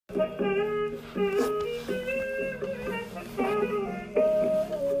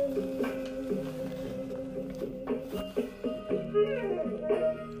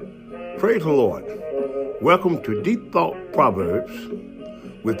Praise the Lord. Welcome to Deep Thought Proverbs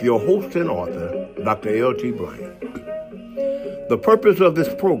with your host and author, Dr. L.T. Bryant. The purpose of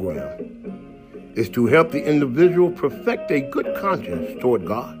this program is to help the individual perfect a good conscience toward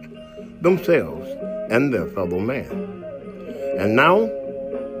God, themselves, and their fellow man. And now,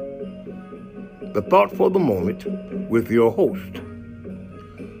 the thought for the moment with your host,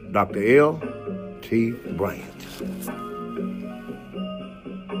 Dr. L.T. Bryant.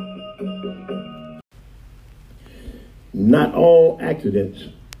 Not all accidents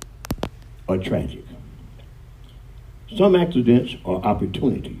are tragic. Some accidents are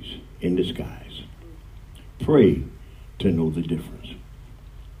opportunities in disguise. Pray to know the difference.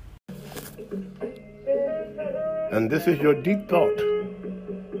 And this is your Deep Thought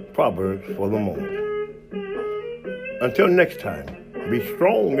Proverbs for the moment. Until next time, be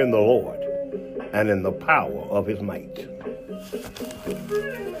strong in the Lord and in the power of his might.